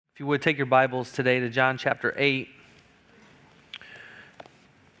you would, take your Bibles today to John chapter 8.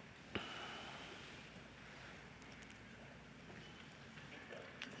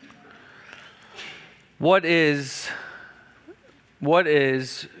 What is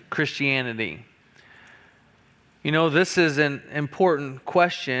Christianity? You know, this is an important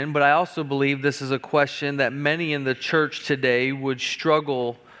question, but I also believe this is a question that many in the church today would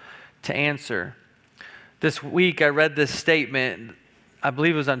struggle to answer. This week I read this statement, I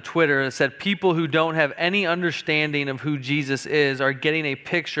believe it was on Twitter. It said, people who don't have any understanding of who Jesus is are getting a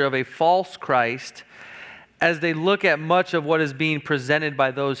picture of a false Christ as they look at much of what is being presented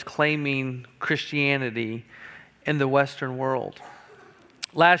by those claiming Christianity in the Western world.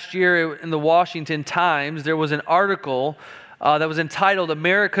 Last year in the Washington Times, there was an article that was entitled,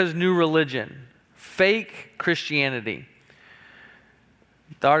 America's New Religion, Fake Christianity.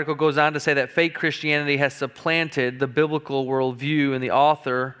 The article goes on to say that fake Christianity has supplanted the biblical worldview, and the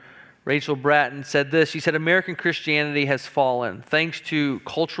author, Rachel Bratton, said this. She said, American Christianity has fallen. Thanks to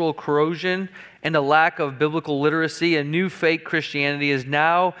cultural corrosion and a lack of biblical literacy, a new fake Christianity is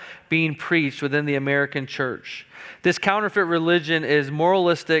now being preached within the American church. This counterfeit religion is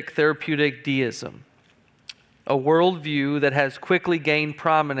moralistic therapeutic deism, a worldview that has quickly gained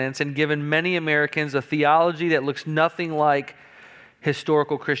prominence and given many Americans a theology that looks nothing like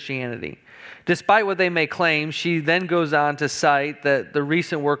historical Christianity. Despite what they may claim, she then goes on to cite that the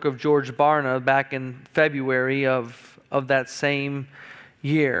recent work of George Barna back in February of that same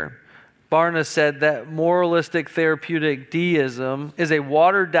year. Barna said that moralistic therapeutic deism is a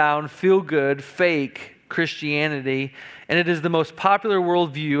watered-down, feel-good, fake Christianity, and it is the most popular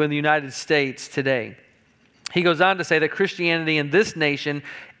worldview in the United States today. He goes on to say that Christianity in this nation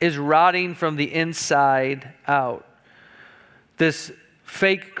is rotting from the inside out. This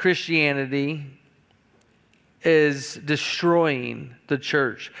fake Christianity is destroying the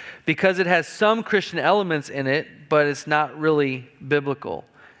church because it has some Christian elements in it, but it's not really biblical.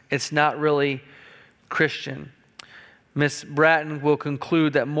 It's not really Christian. Ms. Bratton will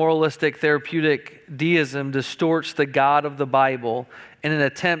conclude that moralistic therapeutic deism distorts the God of the Bible in an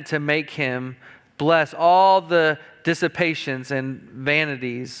attempt to make him bless all the dissipations and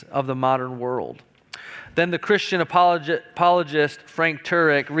vanities of the modern world. Then the Christian apologist Frank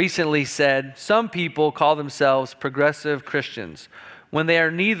Turek recently said, some people call themselves progressive Christians when they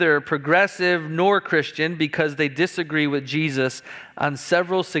are neither progressive nor Christian because they disagree with Jesus on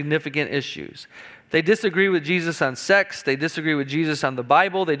several significant issues. They disagree with Jesus on sex, they disagree with Jesus on the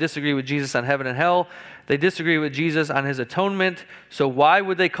Bible, they disagree with Jesus on heaven and hell, they disagree with Jesus on his atonement, so why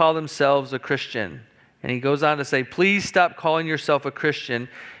would they call themselves a Christian? And he goes on to say, please stop calling yourself a Christian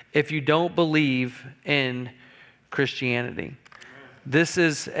if you don't believe in Christianity. This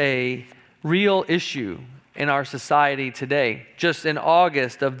is a real issue in our society today. Just in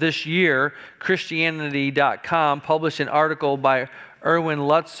August of this year, Christianity.com published an article by Erwin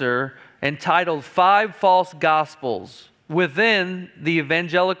Lutzer entitled 5 False Gospels Within the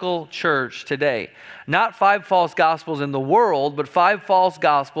Evangelical Church Today. Not 5 false gospels in the world, but 5 false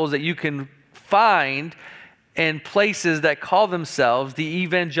gospels that you can find in places that call themselves the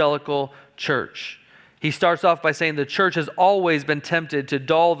evangelical church. He starts off by saying the church has always been tempted to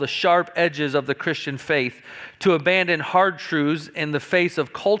dull the sharp edges of the Christian faith, to abandon hard truths in the face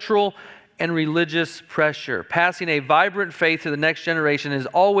of cultural and religious pressure. Passing a vibrant faith to the next generation is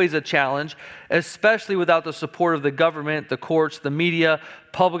always a challenge, especially without the support of the government, the courts, the media,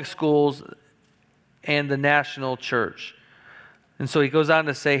 public schools, and the national church. And so he goes on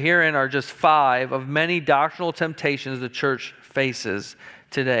to say, herein are just 5 of many doctrinal temptations the church faces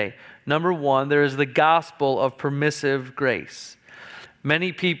today. Number 1, there is the gospel of permissive grace.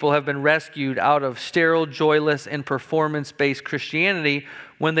 Many people have been rescued out of sterile, joyless, and performance-based Christianity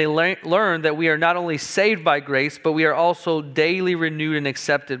when they learn that we are not only saved by grace, but we are also daily renewed and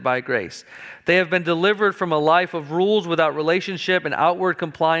accepted by grace. They have been delivered from a life of rules without relationship and outward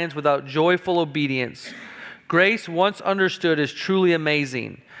compliance without joyful obedience. Grace, once understood, is truly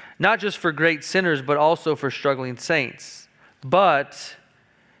amazing, not just for great sinners, but also for struggling saints. But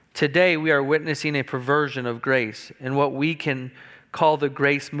today we are witnessing a perversion of grace in what we can call the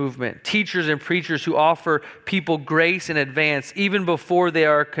grace movement. Teachers and preachers who offer people grace in advance, even before they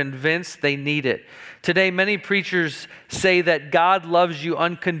are convinced they need it. Today, many preachers say that God loves you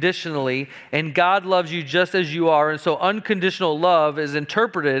unconditionally, and God loves you just as you are, and so unconditional love is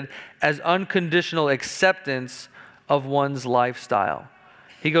interpreted as unconditional acceptance of one's lifestyle.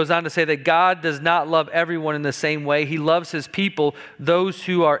 He goes on to say that God does not love everyone in the same way. He loves his people, those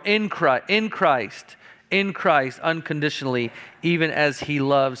who are in Christ unconditionally, even as he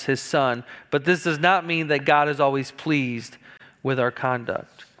loves his son. But this does not mean that God is always pleased with our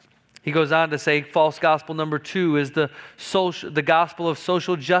conduct. He goes on to say false gospel number 2 is the gospel of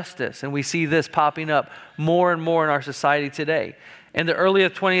social justice. And we see this popping up more and more in our society today. In the early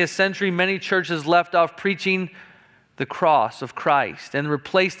 20th century, many churches left off preaching the cross of Christ and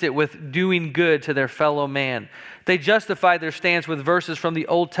replaced it with doing good to their fellow man. They justified their stance with verses from the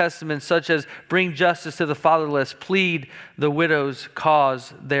Old Testament, such as bring justice to the fatherless, plead the widow's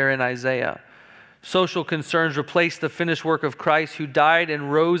cause there in Isaiah. Social concerns replaced the finished work of Christ, who died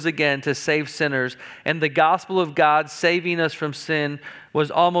and rose again to save sinners, and the gospel of God saving us from sin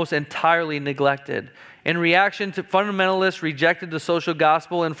was almost entirely neglected. In reaction to fundamentalists rejected the social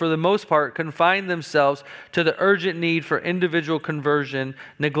gospel and for the most part confined themselves to the urgent need for individual conversion,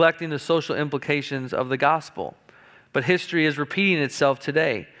 neglecting the social implications of the gospel. But history is repeating itself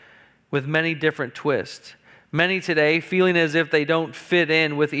today with many different twists. Many today, feeling as if they don't fit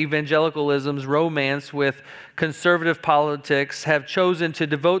in with evangelicalism's romance with conservative politics, have chosen to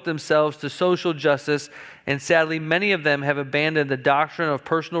devote themselves to social justice, and sadly, many of them have abandoned the doctrine of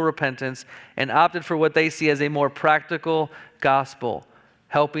personal repentance and opted for what they see as a more practical gospel,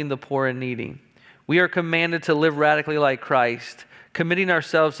 helping the poor and needy. We are commanded to live radically like Christ, committing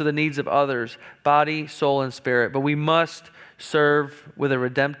ourselves to the needs of others, body, soul, and spirit, but we must serve with a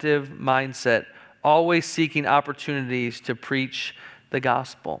redemptive mindset, always seeking opportunities to preach the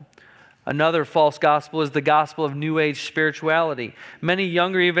gospel. Another false gospel is the gospel of New Age spirituality. Many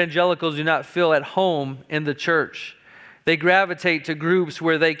younger evangelicals do not feel at home in the church. They gravitate to groups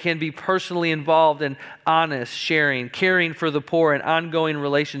where they can be personally involved in honest sharing, caring for the poor, and ongoing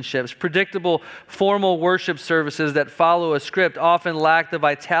relationships. Predictable, formal worship services that follow a script often lack the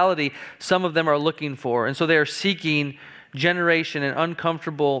vitality some of them are looking for. And so they are seeking generation and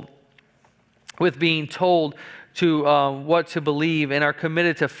uncomfortable with being told to what to believe, and are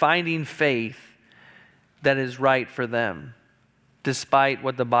committed to finding faith that is right for them, despite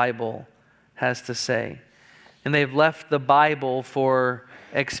what the Bible has to say. And they've left the Bible for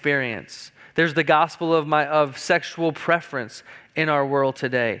experience. There's the gospel of sexual preference in our world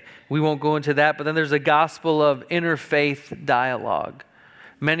today. We won't go into that, but then there's a gospel of interfaith dialogue.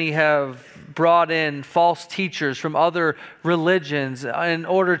 Many have brought in false teachers from other religions in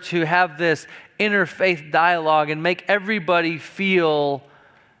order to have this interfaith dialogue and make everybody feel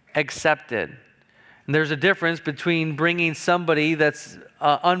accepted. And there's a difference between bringing somebody that's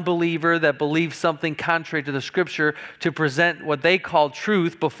an unbeliever that believes something contrary to the Scripture to present what they call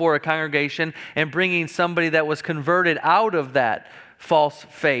truth before a congregation, and bringing somebody that was converted out of that false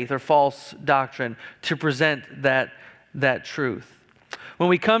faith or false doctrine to present that truth. When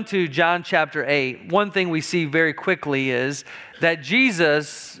we come to John chapter 8, one thing we see very quickly is that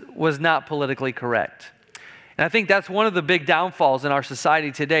Jesus was not politically correct. And I think that's one of the big downfalls in our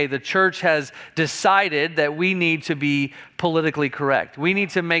society today. The church has decided that we need to be politically correct. We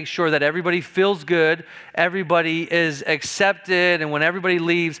need to make sure that everybody feels good, everybody is accepted, and when everybody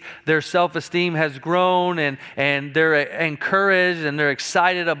leaves, their self-esteem has grown, and they're encouraged and they're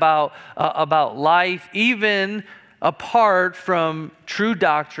excited about life, even apart from true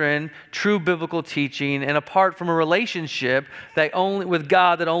doctrine, true biblical teaching, and apart from a relationship with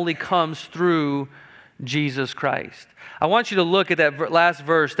God that only comes through Jesus Christ. I want you to look at that last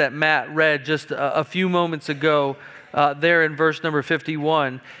verse that Matt read just a few moments ago, there in verse number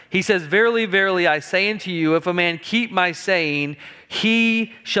 51. He says, "Verily, verily, I say unto you, if a man keep my saying,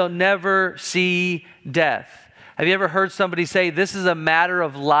 he shall never see death." Have you ever heard somebody say, this is a matter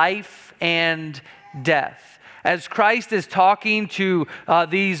of life and death? As Christ is talking to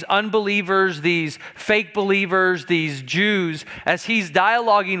these unbelievers, these fake believers, these Jews, as he's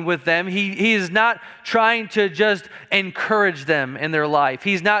dialoguing with them, he is not trying to just encourage them in their life.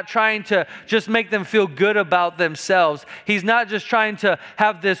 He's not trying to just make them feel good about themselves. He's not just trying to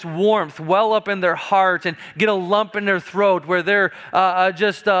have this warmth well up in their heart and get a lump in their throat where they're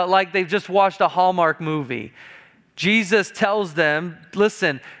just like they've just watched a Hallmark movie. Jesus tells them,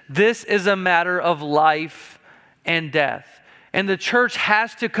 listen, this is a matter of life and death. And the church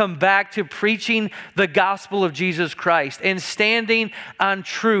has to come back to preaching the gospel of Jesus Christ and standing on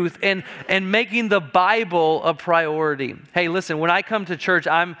truth and making the Bible a priority. Hey, listen, when I come to church,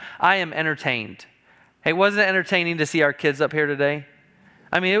 I am entertained. Hey, wasn't it entertaining to see our kids up here today?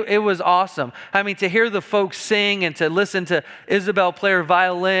 I mean, it was awesome. I mean, to hear the folks sing and to listen to Isabel play her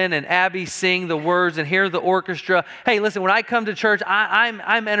violin and Abby sing the words and hear the orchestra. Hey, listen, when I come to church,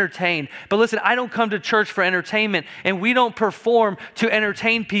 I'm entertained. But listen, I don't come to church for entertainment, and we don't perform to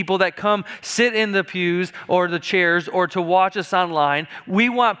entertain people that come sit in the pews or the chairs or to watch us online. We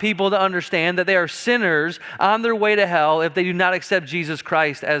want people to understand that they are sinners on their way to hell if they do not accept Jesus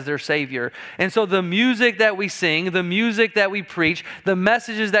Christ as their Savior. And so the music that we sing, the music that we preach, the message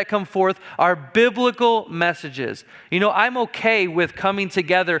messages that come forth are biblical messages. You know, I'm okay with coming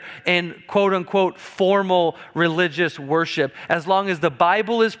together in quote unquote formal religious worship as long as the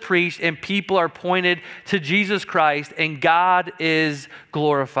Bible is preached and people are pointed to Jesus Christ and God is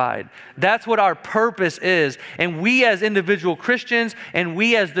glorified. That's what our purpose is. And we as individual Christians and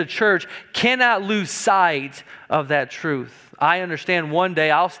we as the church cannot lose sight of that truth. I understand one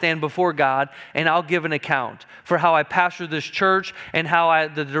day I'll stand before God and I'll give an account for how I pastor this church and how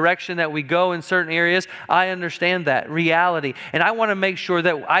the direction that we go in certain areas. I understand that reality. And I want to make sure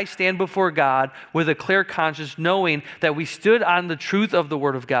that I stand before God with a clear conscience, knowing that we stood on the truth of the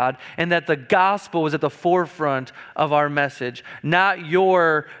Word of God and that the gospel was at the forefront of our message, not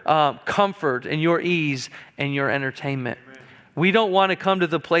your comfort and your ease and your entertainment. We don't want to come to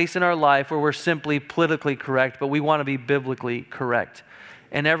the place in our life where we're simply politically correct, but we want to be biblically correct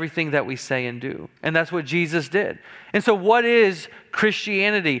in everything that we say and do. And that's what Jesus did. And so what is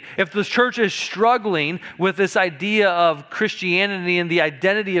Christianity? If the church is struggling with this idea of Christianity and the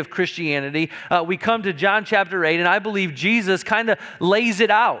identity of Christianity, we come to John chapter 8, and I believe Jesus kind of lays it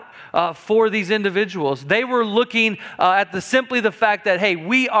out for these individuals. They were looking at simply the fact that, hey,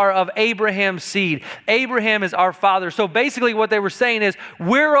 we are of Abraham's seed. Abraham is our father. So basically what they were saying is,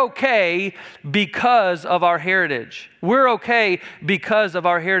 we're okay because of our heritage. We're okay because of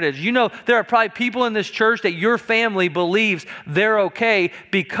our heritage. You know, there are probably people in this church that your family believes they're okay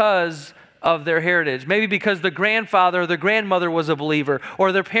because of their heritage. Maybe because the grandfather or the grandmother was a believer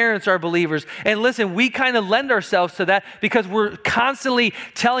or their parents are believers. And listen, we kind of lend ourselves to that because we're constantly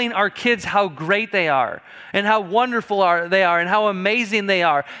telling our kids how great they are and how wonderful they are and how amazing they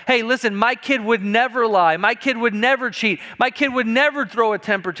are. Hey, listen, my kid would never lie. My kid would never cheat. My kid would never throw a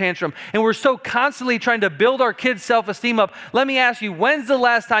temper tantrum. And we're so constantly trying to build our kids' self-esteem up. Let me ask you, when's the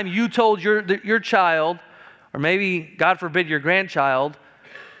last time you told your child, or maybe, God forbid, your grandchild,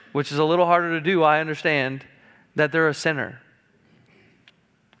 which is a little harder to do, I understand, that they're a sinner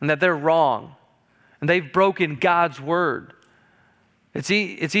and that they're wrong and they've broken God's word? It's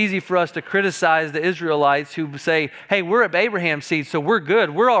easy for us to criticize the Israelites who say, hey, we're of Abraham's seed, so we're good.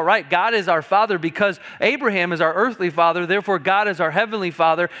 We're all right. God is our father because Abraham is our earthly father. Therefore, God is our heavenly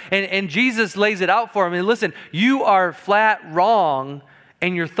father. And Jesus lays it out for him. And listen, you are flat wrong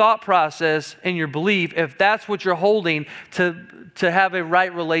in your thought process and your belief if that's what you're holding to have a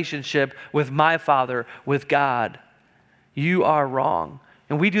right relationship with my Father, with God. You are wrong.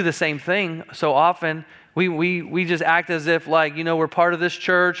 And we do the same thing so often. We just act as if, like, you know, we're part of this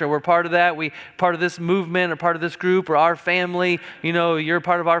church or we're part of that. We part of this movement or part of this group or our family. You know, you're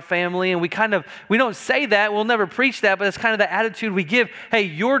part of our family. And we don't say that. We'll never preach that, but it's kind of the attitude we give. Hey,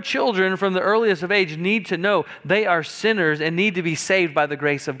 your children from the earliest of age need to know they are sinners and need to be saved by the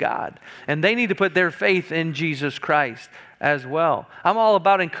grace of God. And they need to put their faith in Jesus Christ as well. I'm all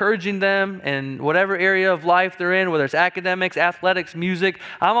about encouraging them in whatever area of life they're in, whether it's academics, athletics, music.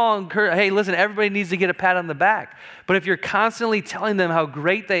 I'm all encouraged. Hey, listen, everybody needs to get a pat on the back. But if you're constantly telling them how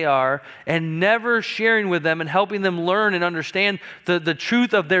great they are and never sharing with them and helping them learn and understand the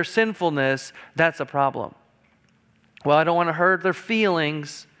truth of their sinfulness, that's a problem. Well, I don't want to hurt their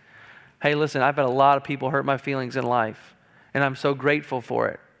feelings. Hey, listen, I've had a lot of people hurt my feelings in life, and I'm so grateful for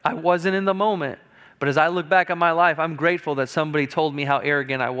it. I wasn't in the moment. But as I look back on my life, I'm grateful that somebody told me how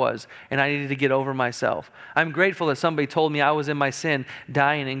arrogant I was and I needed to get over myself. I'm grateful that somebody told me I was in my sin,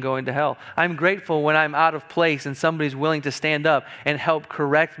 dying and going to hell. I'm grateful when I'm out of place and somebody's willing to stand up and help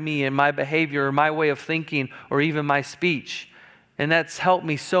correct me in my behavior or my way of thinking or even my speech. And that's helped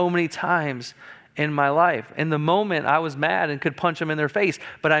me so many times in my life. In the moment, I was mad and could punch them in their face,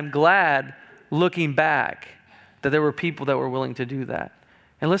 but I'm glad looking back that there were people that were willing to do that.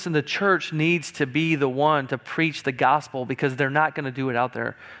 And listen, the church needs to be the one to preach the gospel because they're not going to do it out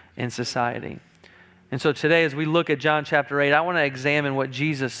there in society. And so today, as we look at John chapter 8, I want to examine what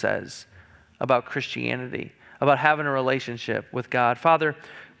Jesus says about Christianity, about having a relationship with God. Father,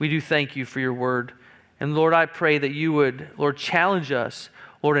 we do thank you for your word. And Lord, I pray that you would, Lord, challenge us,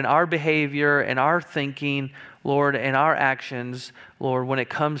 Lord, in our behavior and our thinking, Lord, and our actions, Lord, when it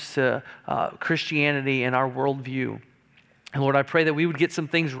comes to Christianity and our worldview. And Lord, I pray that we would get some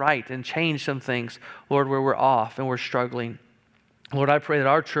things right and change some things, Lord, where we're off and we're struggling. Lord, I pray that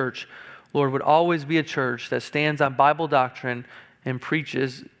our church, Lord, would always be a church that stands on Bible doctrine and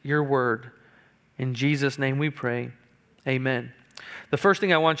preaches your word. In Jesus' name we pray, amen. The first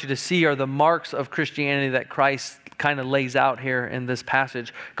thing I want you to see are the marks of Christianity that Christ kind of lays out here in this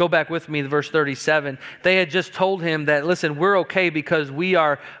passage. Go back with me to verse 37. They had just told him that, listen, we're okay because we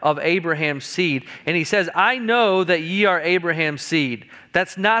are of Abraham's seed. And he says, I know that ye are Abraham's seed.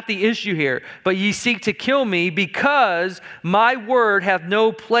 That's not the issue here. But ye seek to kill me because my word hath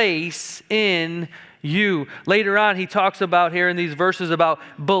no place in you. Later on, he talks about here in these verses about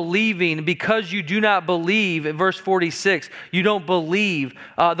believing. Because you do not believe, in verse 46, you don't believe.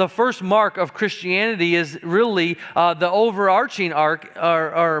 The first mark of Christianity is really the overarching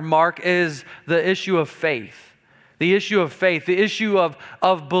mark is the issue of faith. The issue of faith, the issue of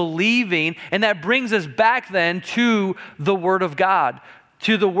believing. And that brings us back then to the Word of God.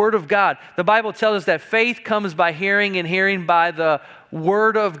 To the Word of God. The Bible tells us that faith comes by hearing and hearing by the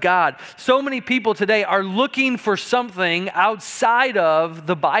Word of God. So many people today are looking for something outside of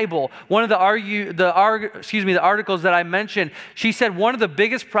the Bible. One of the articles that I mentioned, she said one of the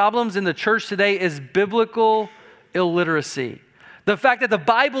biggest problems in the church today is biblical illiteracy. The fact that the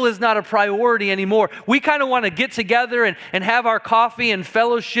Bible is not a priority anymore. We kind of want to get together and have our coffee and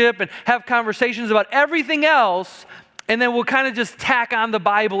fellowship and have conversations about everything else, and then we'll kind of just tack on the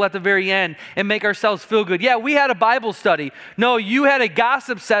Bible at the very end and make ourselves feel good. Yeah, we had a Bible study. No, you had a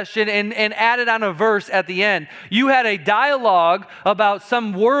gossip session and added on a verse at the end. You had a dialogue about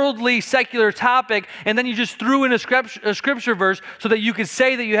some worldly, secular topic, and then you just threw in a scripture verse so that you could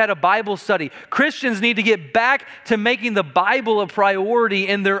say that you had a Bible study. Christians need to get back to making the Bible a priority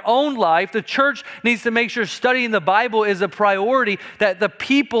in their own life. The church needs to make sure studying the Bible is a priority, that the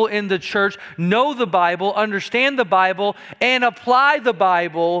people in the church know the Bible, understand the Bible, and apply the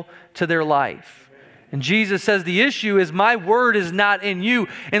Bible to their life. And Jesus says the issue is my word is not in you.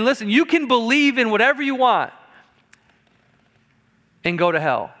 And listen, you can believe in whatever you want and go to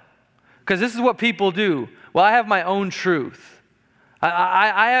hell. Because this is what people do. Well, I have my own truth.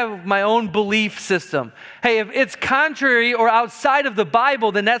 I have my own belief system. Hey, if it's contrary or outside of the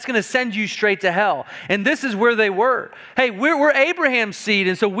Bible, then that's going to send you straight to hell. And this is where they were. Hey, we're Abraham's seed,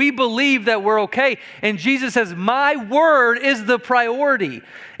 and so we believe that we're okay. And Jesus says, my word is the priority.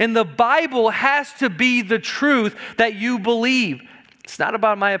 And the Bible has to be the truth that you believe. It's not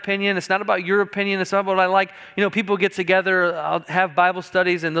about my opinion. It's not about your opinion. It's not about what I like. You know, people get together, I'll have Bible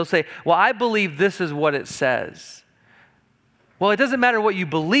studies, and they'll say, well, I believe this is what it says. Well, it doesn't matter what you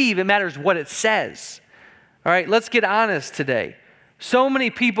believe. It matters what it says. All right, let's get honest today. So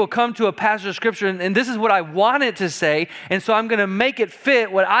many people come to a passage of Scripture, and this is what I want it to say, and so I'm going to make it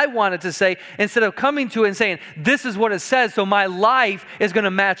fit what I want it to say, instead of coming to it and saying, this is what it says, so my life is going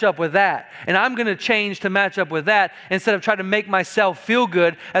to match up with that. And I'm going to change to match up with that, instead of trying to make myself feel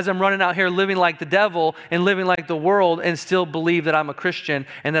good as I'm running out here living like the devil and living like the world and still believe that I'm a Christian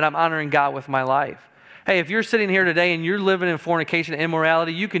and that I'm honoring God with my life. Hey, if you're sitting here today and you're living in fornication and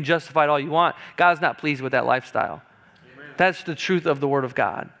immorality, you can justify it all you want. God's not pleased with that lifestyle. Amen. That's the truth of the Word of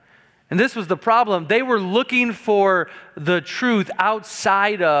God. And this was the problem. They were looking for the truth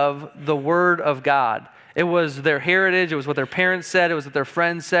outside of the Word of God. It was their heritage. It was what their parents said. It was what their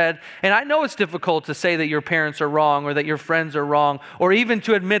friends said. And I know it's difficult to say that your parents are wrong or that your friends are wrong, or even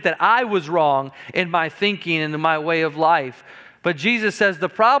to admit that I was wrong in my thinking and in my way of life. But Jesus says the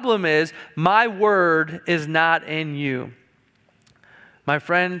problem is my word is not in you. My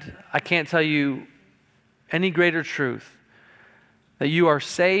friend, I can't tell you any greater truth that you are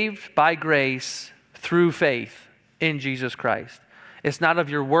saved by grace through faith in Jesus Christ. It's not of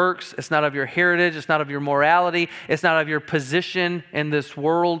your works. It's not of your heritage. It's not of your morality. It's not of your position in this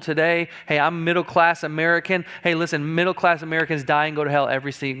world today. Hey, I'm middle-class American. Hey, listen, middle-class Americans die and go to hell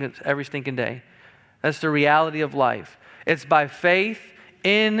every stinking day. That's the reality of life. It's by faith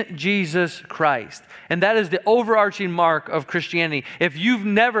in Jesus Christ. And that is the overarching mark of Christianity. If you've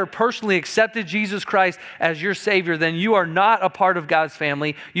never personally accepted Jesus Christ as your Savior, then you are not a part of God's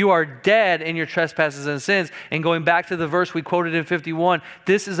family. You are dead in your trespasses and sins. And going back to the verse we quoted in 51,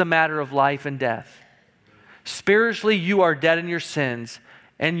 this is a matter of life and death. Spiritually, you are dead in your sins,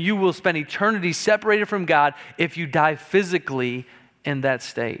 and you will spend eternity separated from God if you die physically in that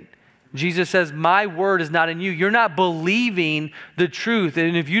state. Jesus says, my word is not in you. You're not believing the truth.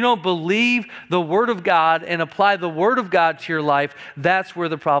 And if you don't believe the Word of God and apply the Word of God to your life, that's where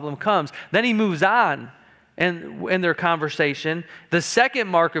the problem comes. Then he moves on in their conversation. The second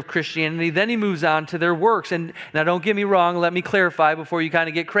mark of Christianity, then he moves on to their works. And now don't get me wrong, let me clarify before you kind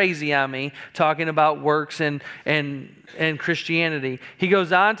of get crazy on me talking about works and Christianity. He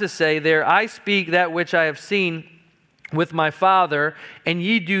goes on to say there, I speak that which I have seen with my father, and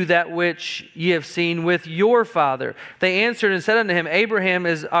ye do that which ye have seen with your father. They answered and said unto him, Abraham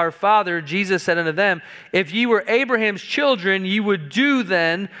is our father. Jesus said unto them, if ye were Abraham's children, ye would do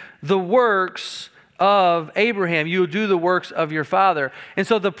then the works of Abraham. You will do the works of your father. And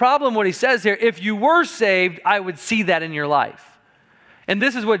so the problem, what he says here, if you were saved, I would see that in your life. And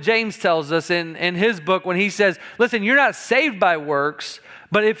this is what James tells us in his book when he says, listen, you're not saved by works,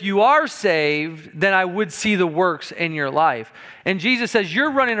 but if you are saved, then I would see the works in your life. And Jesus says,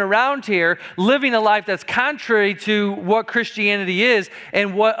 you're running around here living a life that's contrary to what Christianity is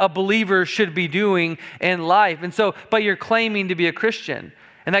and what a believer should be doing in life. And so, but you're claiming to be a Christian.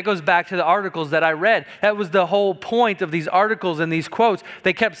 And that goes back to the articles that I read. That was the whole point of these articles and these quotes.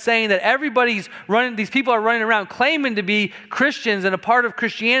 They kept saying that these people are running around claiming to be Christians and a part of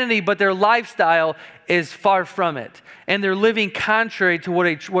Christianity, but their lifestyle is far from it. And they're living contrary to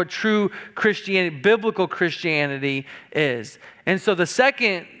what true Christianity, biblical Christianity is. And so the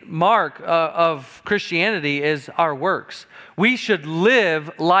second mark of Christianity is our works. We should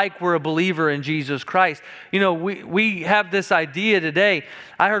live like we're a believer in Jesus Christ. You know, we have this idea today.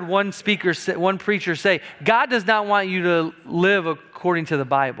 I heard one preacher say, God does not want you to live according to the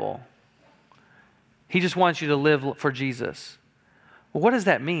Bible. He just wants you to live for Jesus. Well, what does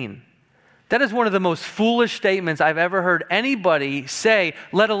that mean? That is one of the most foolish statements I've ever heard anybody say,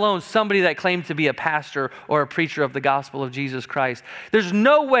 let alone somebody that claimed to be a pastor or a preacher of the gospel of Jesus Christ. There's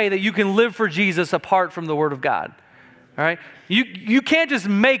no way that you can live for Jesus apart from the Word of God. All right? You can't just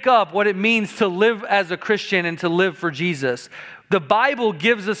make up what it means to live as a Christian and to live for Jesus. The Bible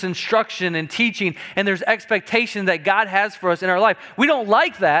gives us instruction and teaching, and there's expectation that God has for us in our life. We don't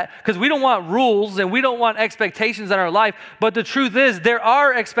like that because we don't want rules and we don't want expectations in our life. But the truth is, there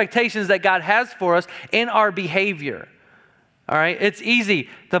are expectations that God has for us in our behavior. All right? It's easy.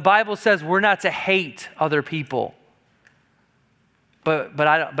 The Bible says we're not to hate other people. But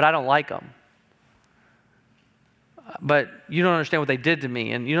I don't like them. But you don't understand what they did to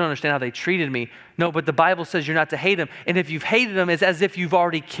me, and you don't understand how they treated me. No, but the Bible says you're not to hate them. And if you've hated them, it's as if you've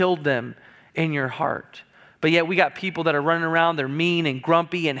already killed them in your heart. But yet we got people that are running around, they're mean and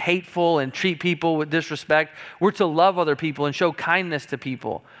grumpy and hateful and treat people with disrespect. We're to love other people and show kindness to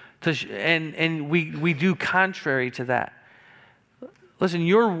people. And we do contrary to that. Listen,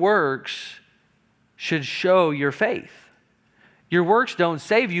 your works should show your faith. Your works don't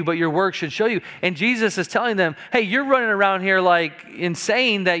save you, but your works should show you. And Jesus is telling them, hey, you're running around here like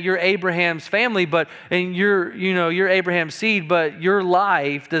saying that you're Abraham's family, and you're Abraham's seed, but your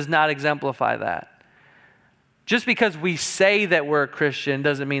life does not exemplify that. Just because we say that we're a Christian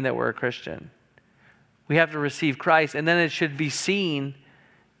doesn't mean that we're a Christian. We have to receive Christ, and then it should be seen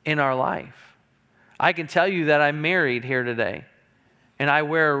in our life. I can tell you that I'm married here today, and I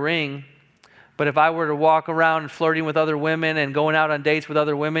wear a ring. But if I were to walk around flirting with other women and going out on dates with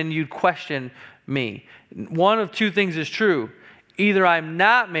other women, you'd question me. One of two things is true. Either I'm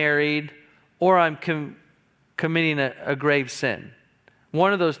not married or I'm committing a grave sin.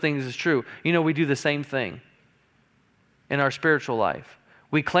 One of those things is true. You know, we do the same thing in our spiritual life.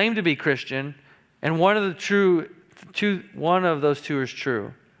 We claim to be Christian, and one of those two is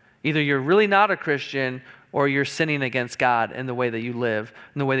true. Either you're really not a Christian or you're sinning against God in the way that you live,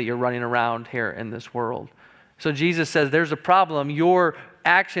 in the way that you're running around here in this world. So Jesus says there's a problem. Your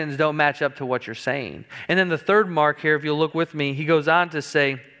actions don't match up to what you're saying. And then the third mark here, if you'll look with me, he goes on to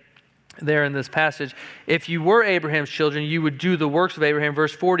say there in this passage, if you were Abraham's children, you would do the works of Abraham.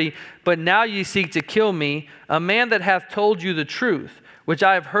 Verse 40, but now ye seek to kill me, a man that hath told you the truth, which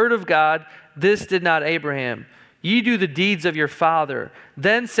I have heard of God, this did not Abraham. Ye do the deeds of your father.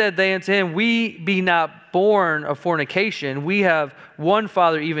 Then said they unto him, we be not born of fornication. We have one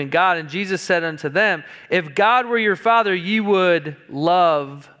Father, even God. And Jesus said unto them, if God were your Father, ye would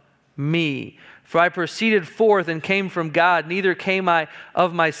love me. For I proceeded forth and came from God. Neither came I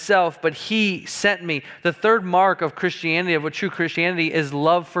of myself, but he sent me. The third mark of Christianity, of a true Christianity, is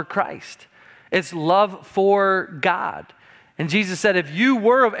love for Christ. It's love for God. And Jesus said, if you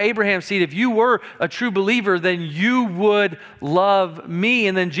were of Abraham's seed, if you were a true believer, then you would love me.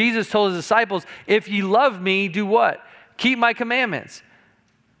 And then Jesus told his disciples, if ye love me, do what? Keep my commandments.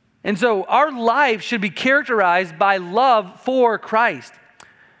 And so our life should be characterized by love for Christ.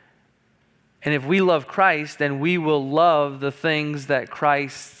 And if we love Christ, then we will love the things that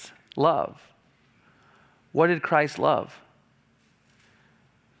Christ loved. What did Christ love?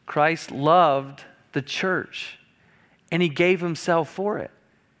 Christ loved the church. And he gave himself for it.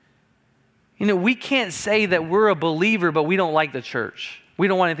 You know, we can't say that we're a believer, but we don't like the church. We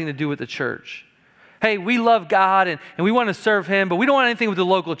don't want anything to do with the church. Hey, we love God and we want to serve him, but we don't want anything with the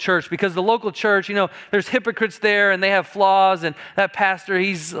local church because the local church, you know, there's hypocrites there and they have flaws, and that pastor,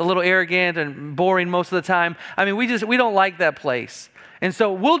 he's a little arrogant and boring most of the time. I mean, we don't like that place. And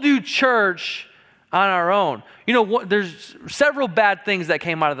so we'll do church on our own. You know, there's several bad things that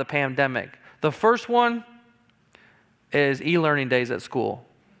came out of the pandemic. The first one is e-learning days at school.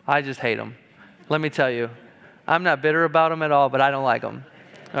 I just hate them. Let me tell you. I'm not bitter about them at all, but I don't like them.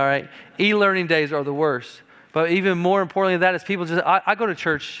 All right? E-learning days are the worst. But even more importantly than that is people just, I go to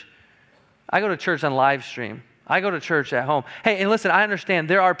church. I go to church on live stream. I go to church at home. Hey, and listen, I understand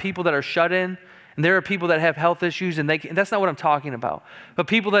there are people that are shut in, and there are people that have health issues, and that's not what I'm talking about. But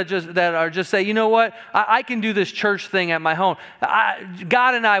people that are just say, you know what, I can do this church thing at my home.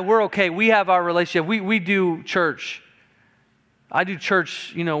 God and I, we're okay. We have our relationship. We do church. I do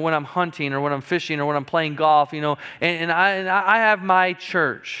church, when I'm hunting or when I'm fishing or when I'm playing golf, and I have my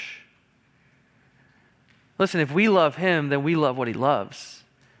church. Listen, if we love him, then we love what he loves.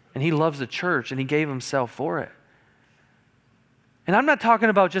 And he loves the church, and he gave himself for it. And I'm not talking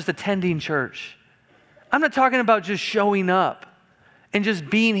about just attending church. I'm not talking about just showing up and just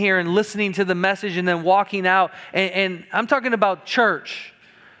being here and listening to the message and then walking out. And I'm talking about church.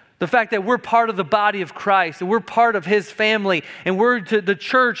 The fact that we're part of the body of Christ and we're part of his family, and the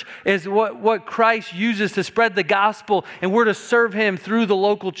church is what Christ uses to spread the gospel, and we're to serve him through the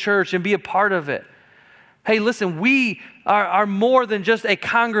local church and be a part of it. Hey, listen, we are more than just a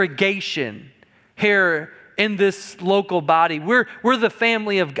congregation here in this local body. We're the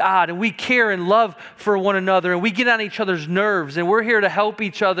family of God, and we care and love for one another, and we get on each other's nerves, and we're here to help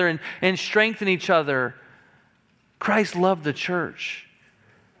each other and strengthen each other. Christ loved the church.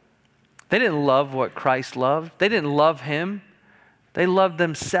 They didn't love what Christ loved. They didn't love him. They loved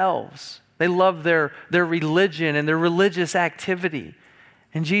themselves. They loved their religion and their religious activity.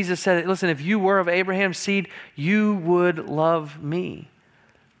 And Jesus said, listen, if you were of Abraham's seed, you would love me.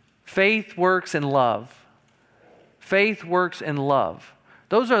 Faith works in love. Faith works in love.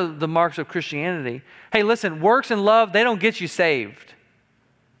 Those are the marks of Christianity. Hey, listen, works and love, they don't get you saved.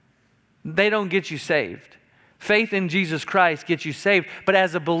 They don't get you saved. Faith in Jesus Christ gets you saved. But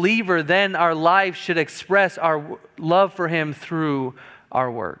as a believer, then our lives should express our love for him through our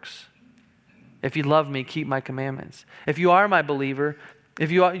works. If you love me, keep my commandments. If you are my believer, if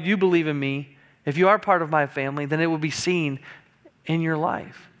you believe in me, if you are part of my family, then it will be seen in your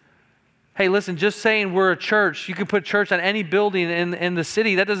life. Hey, listen, just saying we're a church, you can put church on any building in the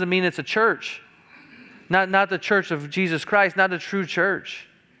city. That doesn't mean it's a church. Not the church of Jesus Christ, not a true church.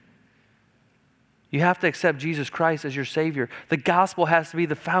 You have to accept Jesus Christ as your Savior. The gospel has to be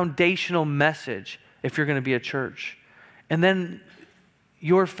the foundational message if you're going to be a church. And then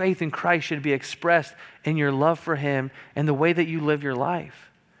your faith in Christ should be expressed in your love for him and the way that you live your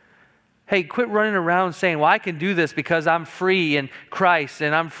life. Hey, quit running around saying, well, I can do this because I'm free in Christ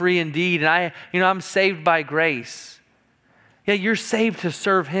and I'm free indeed and I'm saved by grace. Yeah, you're saved to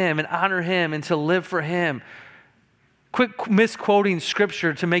serve him and honor him and to live for him. Quit misquoting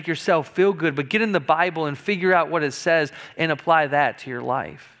scripture to make yourself feel good, but get in the Bible and figure out what it says and apply that to your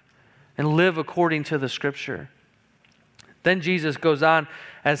life and live according to the scripture. Then Jesus goes on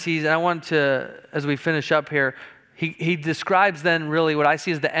as we finish up here, he describes then really what I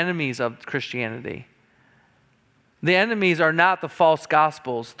see as the enemies of Christianity. The enemies are not the false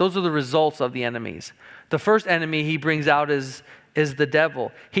gospels. Those are the results of the enemies. The first enemy he brings out is the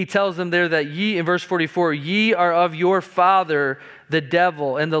devil. He tells them there that in verse 44, ye are of your father, the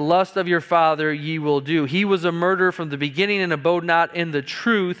devil, and the lust of your father ye will do. He was a murderer from the beginning and abode not in the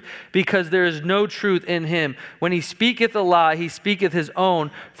truth, because there is no truth in him. When he speaketh a lie, he speaketh his own,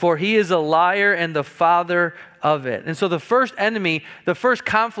 for he is a liar and the father of it. And so the first enemy, the first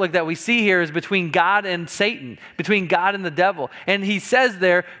conflict that we see here is between God and Satan, between God and the devil. And he says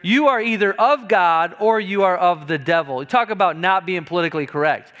there, you are either of God or you are of the devil. You talk about not being politically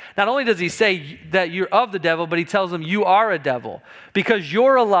correct. Not only does he say that you're of the devil, but he tells them you are a devil because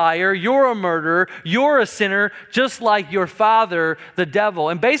you're a liar, you're a murderer, you're a sinner, just like your father, the devil.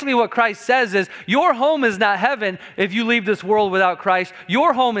 And basically what Christ says is your home is not heaven if you leave this world without Christ.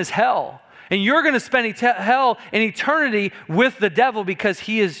 Your home is hell. And you're going to spend hell in eternity with the devil because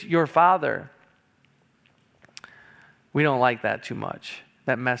he is your father. We don't like that too much,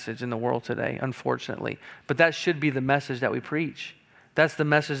 that message in the world today, unfortunately. But that should be the message that we preach. That's the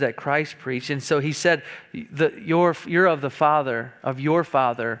message that Christ preached. And so he said, you're of the father, of your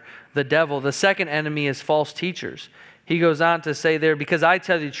father, the devil. The second enemy is false teachers. He goes on to say there, because I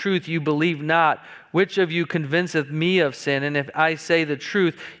tell you the truth, you believe not. Which of you convinceth me of sin? And if I say the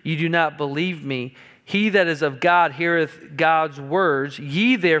truth, you do not believe me. He that is of God heareth God's words.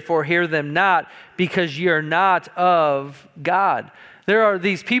 Ye therefore hear them not, because ye are not of God. There are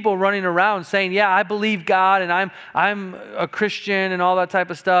these people running around saying, yeah, I believe God and I'm a Christian and all that type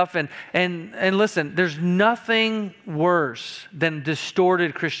of stuff. And listen, there's nothing worse than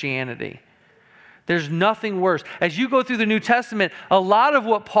distorted Christianity. There's nothing worse. As you go through the New Testament, a lot of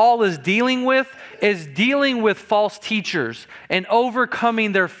what Paul is dealing with false teachers and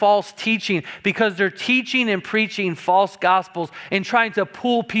overcoming their false teaching because they're teaching and preaching false gospels and trying to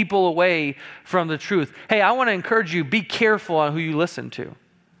pull people away from the truth. Hey, I want to encourage you, be careful on who you listen to.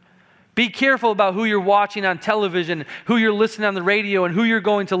 Be careful about who you're watching on television, who you're listening on the radio, and who you're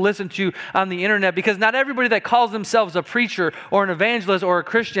going to listen to on the internet, because not everybody that calls themselves a preacher or an evangelist or a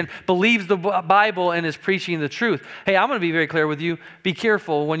Christian believes the Bible and is preaching the truth. Hey, I'm going to be very clear with you. Be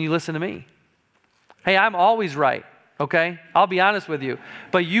careful when you listen to me. Hey, I'm always right, okay? I'll be honest with you.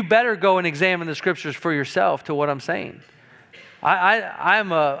 But you better go and examine the scriptures for yourself to what I'm saying.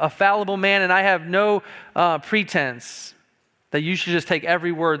 I'm a fallible man, and I have no pretense that you should just take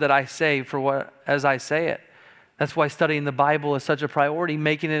every word that I say as I say it. That's why studying the Bible is such a priority,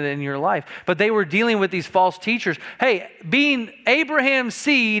 making it in your life. But they were dealing with these false teachers. Hey, being Abraham's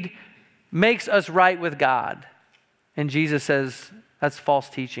seed makes us right with God. And Jesus says, that's false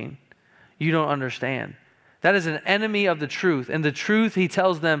teaching. You don't understand. That is an enemy of the truth. And the truth, he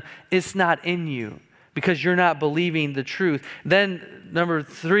tells them, it's not in you because you're not believing the truth. Then, number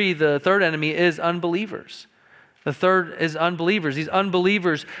 3, the third enemy is unbelievers. The third is unbelievers. These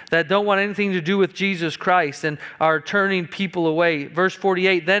unbelievers that don't want anything to do with Jesus Christ and are turning people away. Verse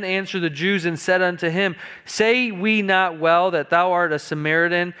 48, then answered the Jews and said unto him, say we not well that thou art a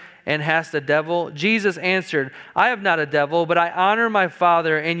Samaritan and hast a devil? Jesus answered, I have not a devil, but I honor my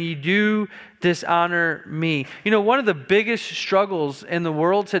Father, and ye do dishonor me. You know, one of the biggest struggles in the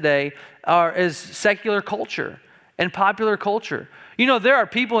world today is secular culture and popular culture. You know, there are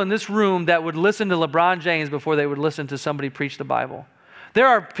people in this room that would listen to LeBron James before they would listen to somebody preach the Bible. There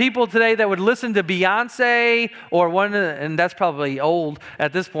are people today that would listen to Beyonce or and that's probably old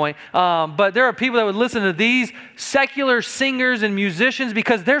at this point, but there are people that would listen to these secular singers and musicians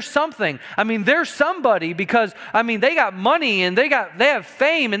because there's something. I mean, there's somebody because, I mean, they got money and they have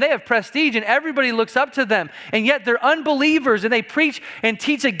fame and they have prestige and everybody looks up to them. And yet they're unbelievers and they preach and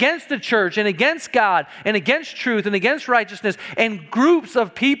teach against the church and against God and against truth and against righteousness. And groups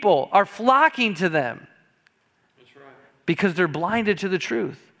of people are flocking to them because they're blinded to the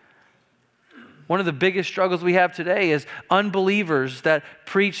truth. One of the biggest struggles we have today is unbelievers that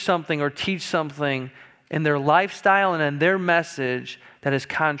preach something or teach something in their lifestyle and in their message that is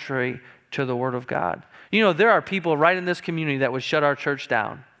contrary to the Word of God. You know, there are people right in this community that would shut our church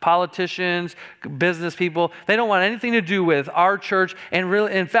down. Politicians, business people, they don't want anything to do with our church, and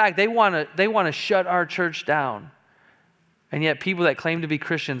really, in fact, they want to shut our church down. And yet people that claim to be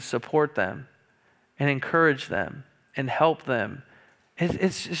Christians support them and encourage them and help them.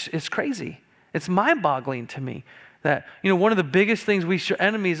 It's crazy. It's mind-boggling to me that, you know, one of the biggest things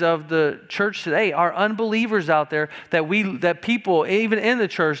enemies of the church today are unbelievers out there that people, even in the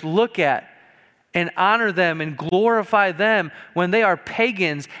church, look at and honor them and glorify them when they are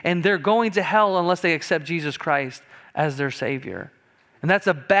pagans and they're going to hell unless they accept Jesus Christ as their Savior. And that's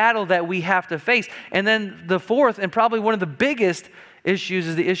a battle that we have to face. And then the fourth, and probably one of the biggest issues,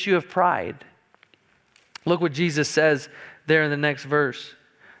 is the issue of pride. Look what Jesus says there in the next verse.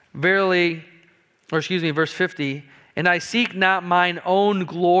 Verse 50, and I seek not mine own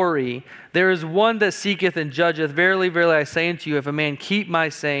glory. There is one that seeketh and judgeth. Verily, verily, I say unto you, if a man keep my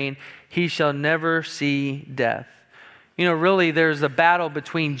saying, he shall never see death. You know, really, there's a battle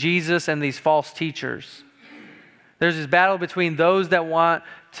between Jesus and these false teachers. There's this battle between those that want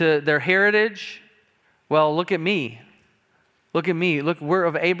their heritage. Well, look at me. Look at me. Look, we're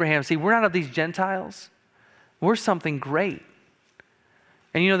of Abraham. See, we're not of these Gentiles. We're something great.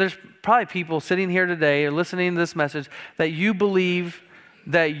 And you know, there's probably people sitting here today or listening to this message that you believe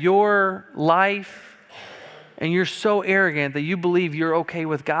that your life, and you're so arrogant that you believe you're okay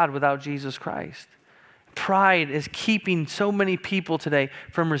with God without Jesus Christ. Pride is keeping so many people today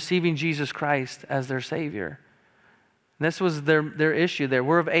from receiving Jesus Christ as their Savior. And this was their issue there.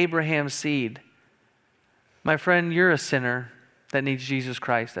 We're of Abraham's seed. My friend, you're a sinner that needs Jesus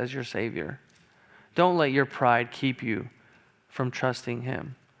Christ as your Savior. Don't let your pride keep you from trusting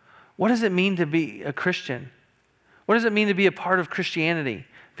Him. What does it mean to be a Christian? What does it mean to be a part of Christianity?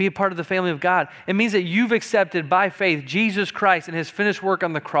 Be a part of the family of God? It means that you've accepted by faith Jesus Christ and His finished work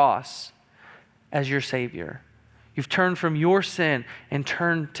on the cross as your Savior. You've turned from your sin and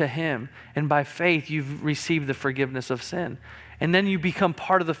turned to Him. And by faith, you've received the forgiveness of sin. And then you become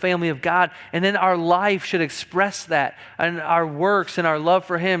part of the family of God. And then our life should express that. And our works and our love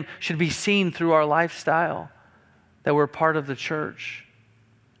for Him should be seen through our lifestyle, that we're part of the church.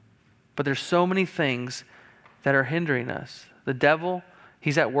 But there's so many things that are hindering us. The devil,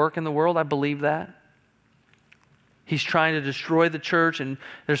 he's at work in the world. I believe that. He's trying to destroy the church, and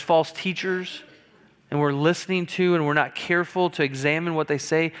there's false teachers. and we're listening to and we're not careful to examine what they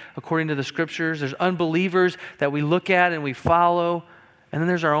say according to the scriptures. There's unbelievers that we look at and we follow, and then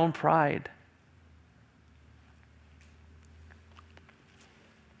there's our own pride.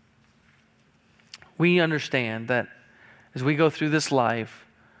 We understand that as we go through this life,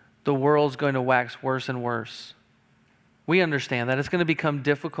 the world's going to wax worse and worse. We understand that it's going to become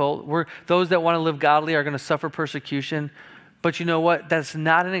difficult. Those that want to live godly are going to suffer persecution. But you know what? That's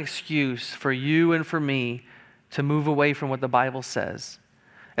not an excuse for you and for me to move away from what the Bible says.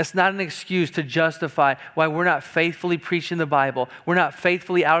 It's not an excuse to justify why we're not faithfully preaching the Bible. We're not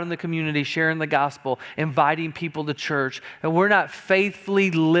faithfully out in the community sharing the gospel, inviting people to church, and we're not faithfully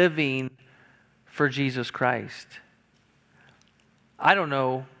living for Jesus Christ. I don't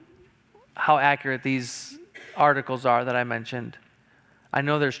know how accurate these articles are that I mentioned. I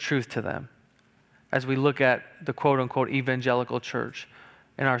know there's truth to them as we look at the quote-unquote evangelical church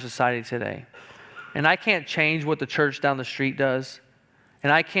in our society today. And I can't change what the church down the street does,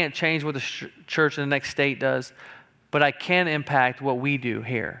 and I can't change what the church in the next state does, but I can impact what we do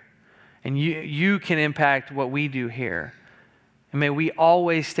here. And you can impact what we do here. And may we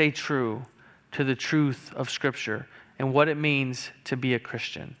always stay true to the truth of Scripture and what it means to be a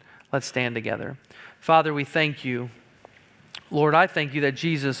Christian. Let's stand together. Father, we thank you. Lord, I thank you that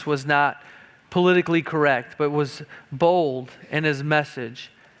Jesus was not politically correct, but was bold in his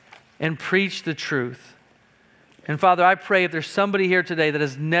message and preached the truth. And Father, I pray if there's somebody here today that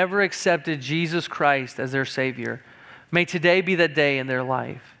has never accepted Jesus Christ as their Savior, may today be that day in their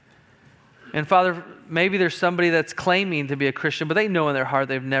life. And Father, maybe there's somebody that's claiming to be a Christian, but they know in their heart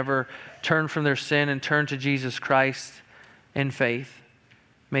they've never turned from their sin and turned to Jesus Christ in faith.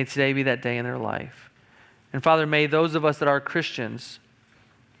 May today be that day in their life. And Father, may those of us that are Christians,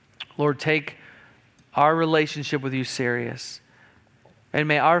 Lord, take our relationship with you serious. And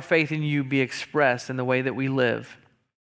may our faith in you be expressed in the way that we live.